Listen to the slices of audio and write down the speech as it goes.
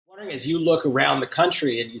As you look around the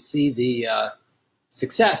country and you see the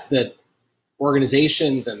success that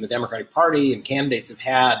organizations and the Democratic Party and candidates have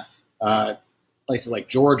had, places like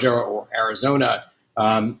Georgia or Arizona,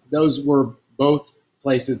 those were both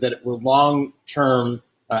places that were long-term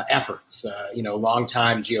efforts,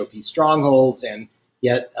 long-time GOP strongholds, and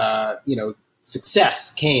yet,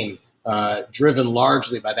 success came driven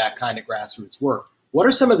largely by that kind of grassroots work. What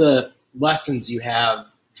are some of the lessons you have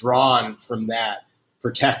drawn from that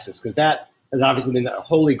for Texas? Because that has obviously been the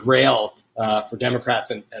holy grail for Democrats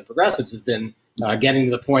and progressives, has been getting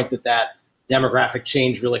to the point that demographic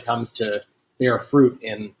change really comes to bear fruit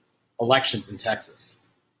in elections in Texas.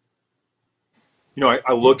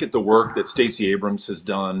 I look at the work that Stacey Abrams has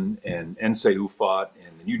done, and NSA UFOT,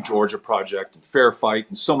 and the New Georgia Project, and Fair Fight,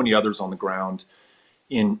 and so many others on the ground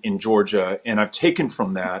in Georgia. And I've taken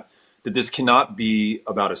from that this cannot be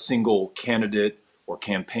about a single candidate or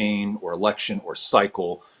campaign or election or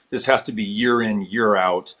cycle. This has to be year in, year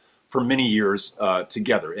out for many years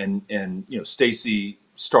together. And Stacey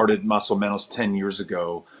started más o menos 10 years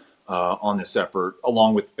ago on this effort,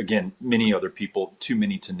 along with, again, many other people, too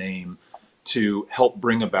many to name, to help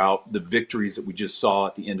bring about the victories that we just saw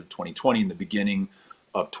at the end of 2020 and the beginning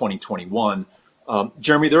of 2021.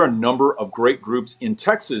 Jeremy, there are a number of great groups in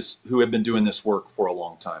Texas who have been doing this work for a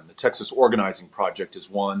long time. The Texas Organizing Project is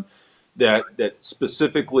one that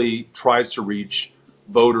specifically tries to reach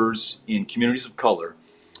voters in communities of color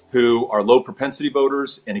who are low propensity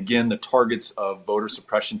voters, and again, the targets of voter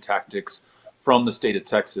suppression tactics from the state of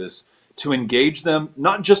Texas, to engage them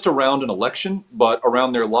not just around an election, but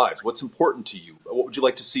around their lives. What's important to you? What would you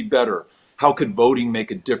like to see better? How could voting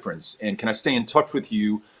make a difference? And can I stay in touch with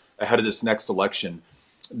you ahead of this next election?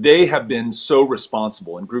 They have been so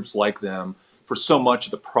responsible, and groups like them, for so much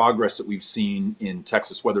of the progress that we've seen in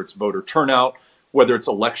Texas, whether it's voter turnout, whether it's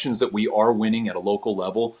elections that we are winning at a local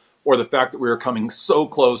level, or the fact that we are coming so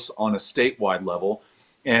close on a statewide level.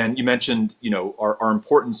 And you mentioned, our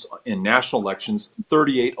importance in national elections,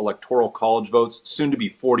 38 electoral college votes, soon to be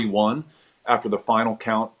 41 after the final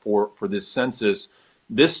count for this census.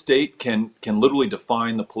 This state can literally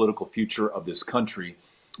define the political future of this country.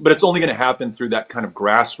 But it's only going to happen through that kind of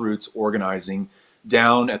grassroots organizing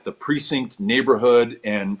down at the precinct, neighborhood,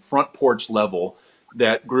 and front porch level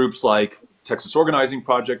that groups like Texas Organizing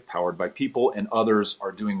Project, Powered by People, and others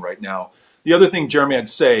are doing right now. The other thing, Jeremy, I'd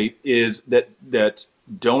say is that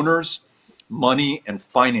donors, money, and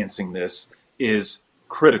financing this is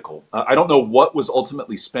critical. I don't know what was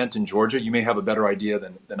ultimately spent in Georgia. You may have a better idea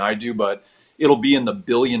than I do, but it'll be in the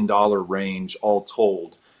billion-dollar range all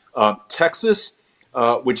told. Texas,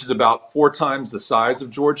 which is about 4 times the size of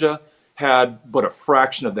Georgia, had but a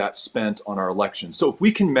fraction of that spent on our elections. So if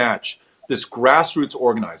we can match this grassroots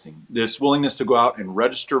organizing, this willingness to go out and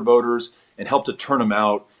register voters and help to turn them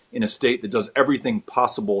out in a state that does everything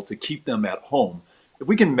possible to keep them at home, if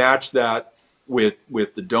we can match that with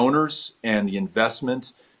the donors and the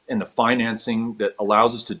investment and the financing that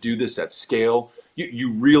allows us to do this at scale,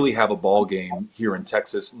 you really have a ball game here in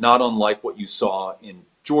Texas, not unlike what you saw in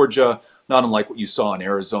Georgia, not unlike what you saw in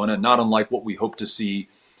Arizona, not unlike what we hope to see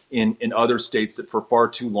in other states that for far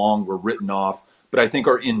too long were written off, but I think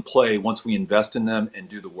are in play once we invest in them and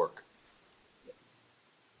do the work.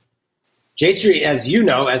 J Street, as you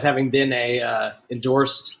know, as having been a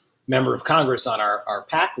endorsed member of Congress on our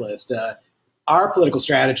PAC list, our political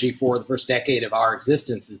strategy for the first decade of our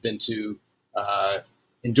existence has been to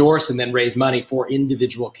endorse and then raise money for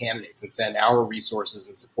individual candidates and send our resources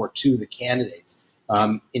and support to the candidates.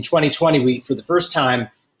 In 2020, we, for the first time,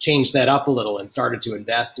 changed that up a little and started to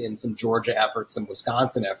invest in some Georgia efforts, some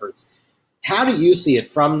Wisconsin efforts. How do you see it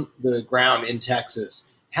from the ground in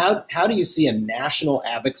Texas? How do you see a national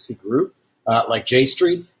advocacy group like J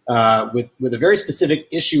Street with a very specific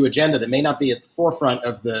issue agenda that may not be at the forefront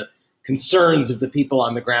of the concerns of the people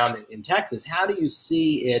on the ground in Texas? How do you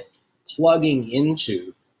see it plugging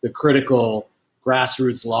into the critical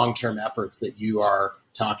grassroots long-term efforts that you are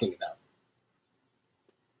talking about?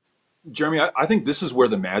 Jeremy, I think this is where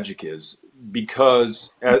the magic is, because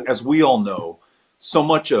as we all know, so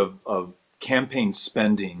much of campaign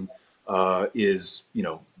spending is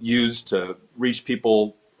used to reach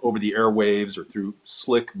people over the airwaves or through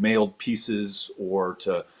slick mailed pieces, or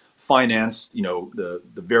to finance the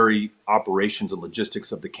very operations and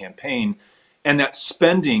logistics of the campaign. And that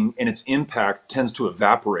spending and its impact tends to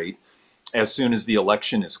evaporate as soon as the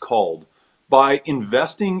election is called. By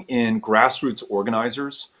investing in grassroots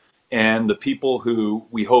organizers and the people who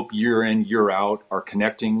we hope year in, year out are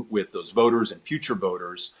connecting with those voters and future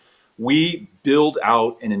voters, we build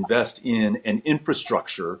out and invest in an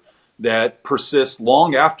infrastructure that persists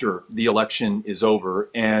long after the election is over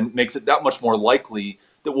and makes it that much more likely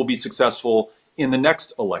that we'll be successful in the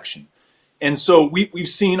next election. And so we've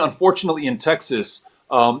seen, unfortunately, in Texas,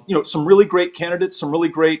 some really great candidates, some really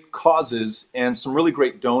great causes, and some really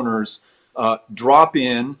great donors drop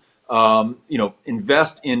in,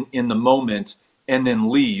 invest in the moment, and then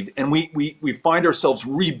leave. And we find ourselves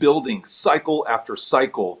rebuilding cycle after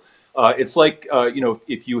cycle. It's like,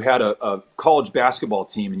 if you had a college basketball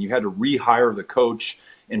team and you had to rehire the coach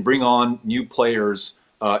and bring on new players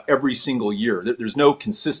every single year. There's no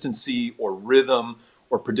consistency or rhythm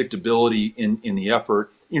or predictability in the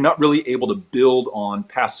effort. You're not really able to build on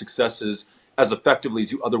past successes as effectively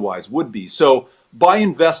as you otherwise would be. So by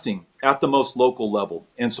investing at the most local level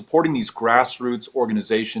and supporting these grassroots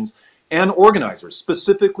organizations and organizers,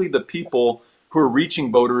 specifically the people who are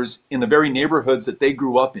reaching voters in the very neighborhoods that they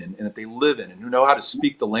grew up in and that they live in, and who know how to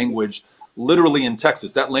speak the language literally in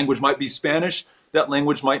Texas. That language might be Spanish, that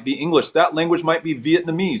language might be English, that language might be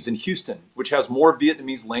Vietnamese in Houston, which has more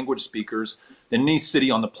Vietnamese language speakers than any city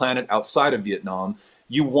on the planet outside of Vietnam.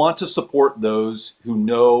 You want to support those who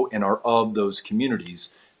know and are of those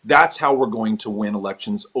communities. That's how we're going to win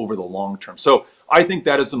elections over the long term. So I think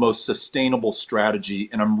that is the most sustainable strategy,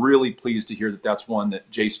 and I'm really pleased to hear that that's one that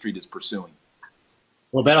J Street is pursuing.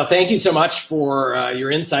 Well, Beto, thank you so much for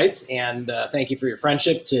your insights, and thank you for your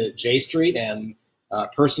friendship to J Street and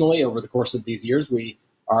personally over the course of these years. We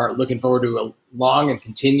are looking forward to a long and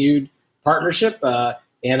continued partnership,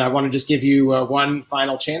 and I want to just give you one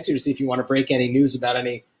final chance here to see if you want to break any news about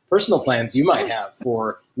any personal plans you might have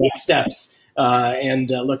for next steps and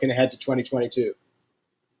looking ahead to 2022.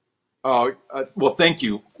 Well, thank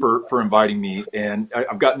you for inviting me, and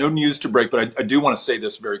I've got no news to break, but I do want to say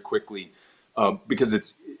this very quickly.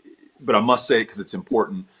 But I must say it because it's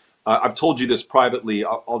important. I've told you this privately.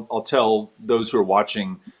 I'll tell those who are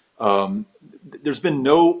watching. There's been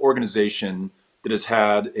no organization that has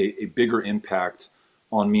had a bigger impact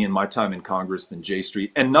on me in my time in Congress than J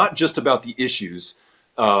Street, and not just about the issues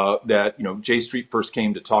that J Street first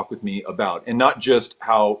came to talk with me about, and not just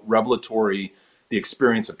how revelatory the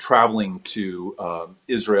experience of traveling to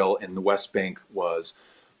Israel and the West Bank was,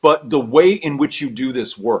 but the way in which you do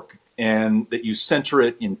this work. And that you center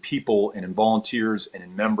it in people and in volunteers and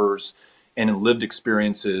in members and in lived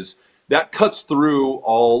experiences. That cuts through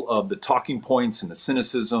all of the talking points and the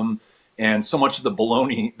cynicism and so much of the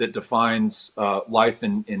baloney that defines life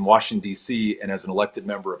in Washington, D.C. and as an elected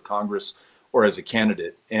member of Congress or as a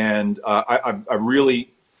candidate. And I really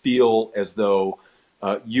feel as though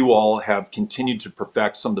you all have continued to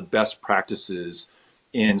perfect some of the best practices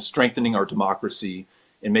in strengthening our democracy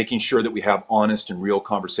and making sure that we have honest and real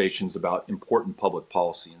conversations about important public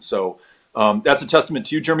policy. And so that's a testament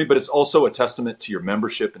to you, Jeremy, but it's also a testament to your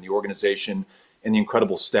membership in the organization and the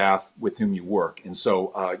incredible staff with whom you work. And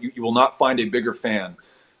so you will not find a bigger fan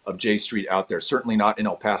of J Street out there, certainly not in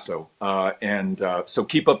El Paso. So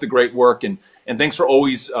keep up the great work, and thanks for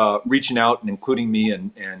always reaching out and including me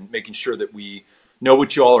and making sure that we know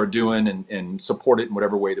what you all are doing and support it in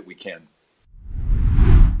whatever way that we can.